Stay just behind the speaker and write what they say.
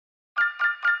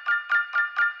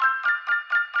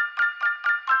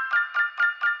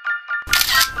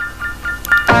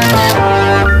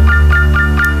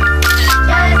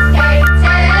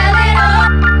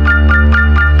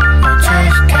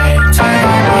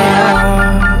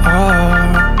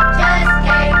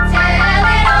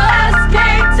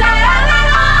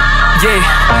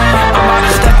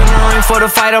the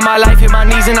fight of my life, hit my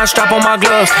knees and I strap on my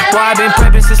gloves. Boy, I've been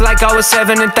prepping since like I was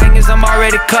 7, and thing is I'm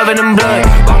already covered in blood.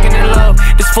 Walking in love,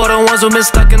 this for the ones who been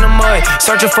stuck in the mud,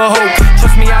 searching for hope.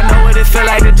 Trust me, I know what it feel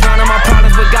like to drown in my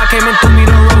problems, but God came and threw me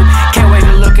the rope. Can't wait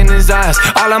to look in his eyes.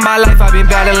 All of my life I've been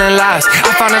battling lies.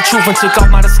 I found the truth and took off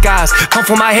my disguise. Come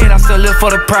from my head, I still live for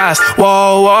the prize.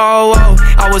 Whoa, whoa, whoa.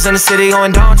 I was in the city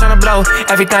going down, trying to blow.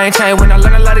 Everything changed when I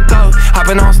learned to let it go.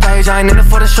 Hopping on stage, I ain't in it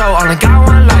for the show. Only got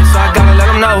one life, so I gotta let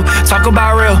them know. Talk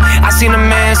about real. I seen a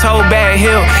man's whole bad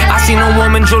hill. I seen a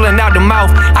woman drooling out the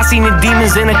mouth. I seen the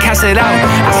demons in her cast it out.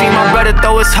 I seen my brother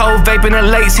throw his whole vape in the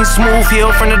lake. Seen smooth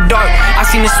heal from the dark. I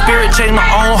seen the spirit change my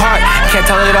own heart. Can't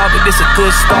tell it all, but this a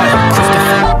good start.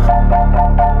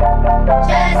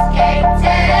 Just can't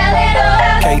tell it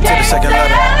all. K to the second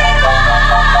letter.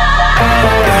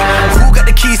 Who got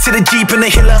the keys to the Jeep and the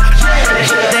Hiller?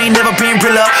 They ain't never been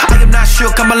realer. I am not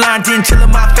shook, I'm aligned in chiller.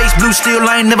 My face blue still,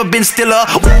 I ain't never been stiller.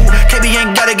 Ooh, KB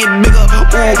ain't gotta get bigger.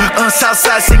 Ooh,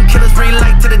 Southside sing killers, bring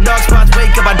light to the dark spots.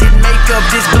 Wake up, I didn't make up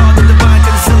this God, the divine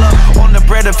Godzilla. On the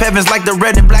bread of heavens like the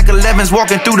red and black 11s,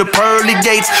 walking through the pearly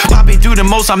gates. Popping through the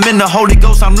most, I'm in the Holy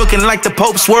Ghost. I'm looking like the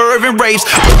Pope, swerving raves.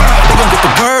 They gon' get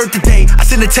the word today. I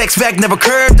send a text back, never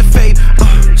curved the fate.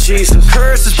 Jesus,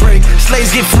 curses break, slaves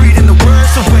get freed and the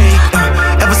words away.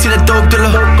 Ever seen a dope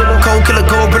dealer? Cold killer,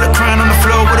 gold brother crying on the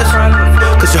floor with us.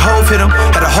 Cause your hoe hit him,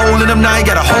 had a hole in him, now you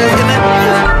got a hole in it.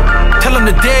 Tell him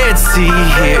the dead see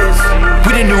here.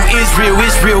 We the new Israel,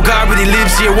 Israel, God really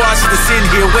lives here. Watch the sin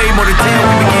here, way more than 10.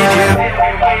 We begin here.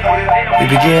 We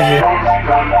begin here.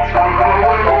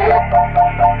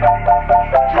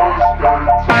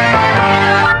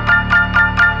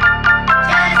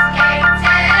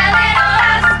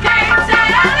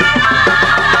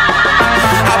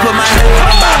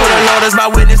 As my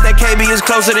witness that KB is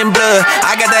closer than blood.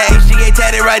 I got that HGA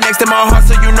tatted right next to my heart,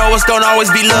 so you know it's gonna always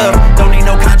be love. Don't need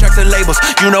no contracts and labels.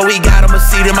 You know he got him a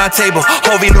seat at my table.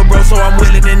 Hovey little bro, so I'm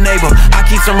willing and able. I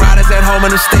keep some riders at home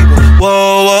in the stable.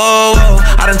 Whoa, whoa,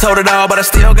 whoa. I done told it all, but I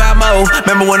still got more.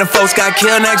 Remember when the folks got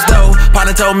killed next door?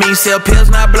 Partner told me sell pills,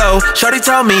 not blow. Shorty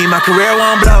told me my career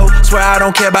won't blow. Swear I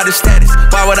don't care about the status.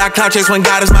 Why would I clout chase when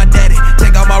God is my daddy?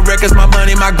 Take all my records, my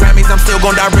money, my Grammys. I'm still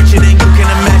gon' die richer than you can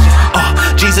imagine.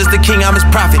 Jesus the King, I'm his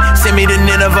prophet. Send me to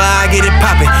Nineveh, I get it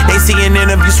poppin'. They see an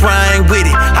interview, swear I ain't with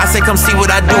it. I say come see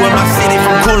what I do in my city.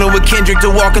 From coolin' with Kendrick to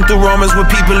walking through Romans with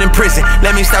people in prison.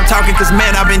 Let me stop talking, cause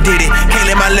man, I been did it. Can't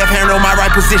let my left hand know my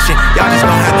right position. Y'all just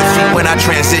gon' have to see when I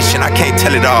transition. I can't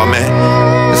tell it all, man.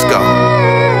 Let's go.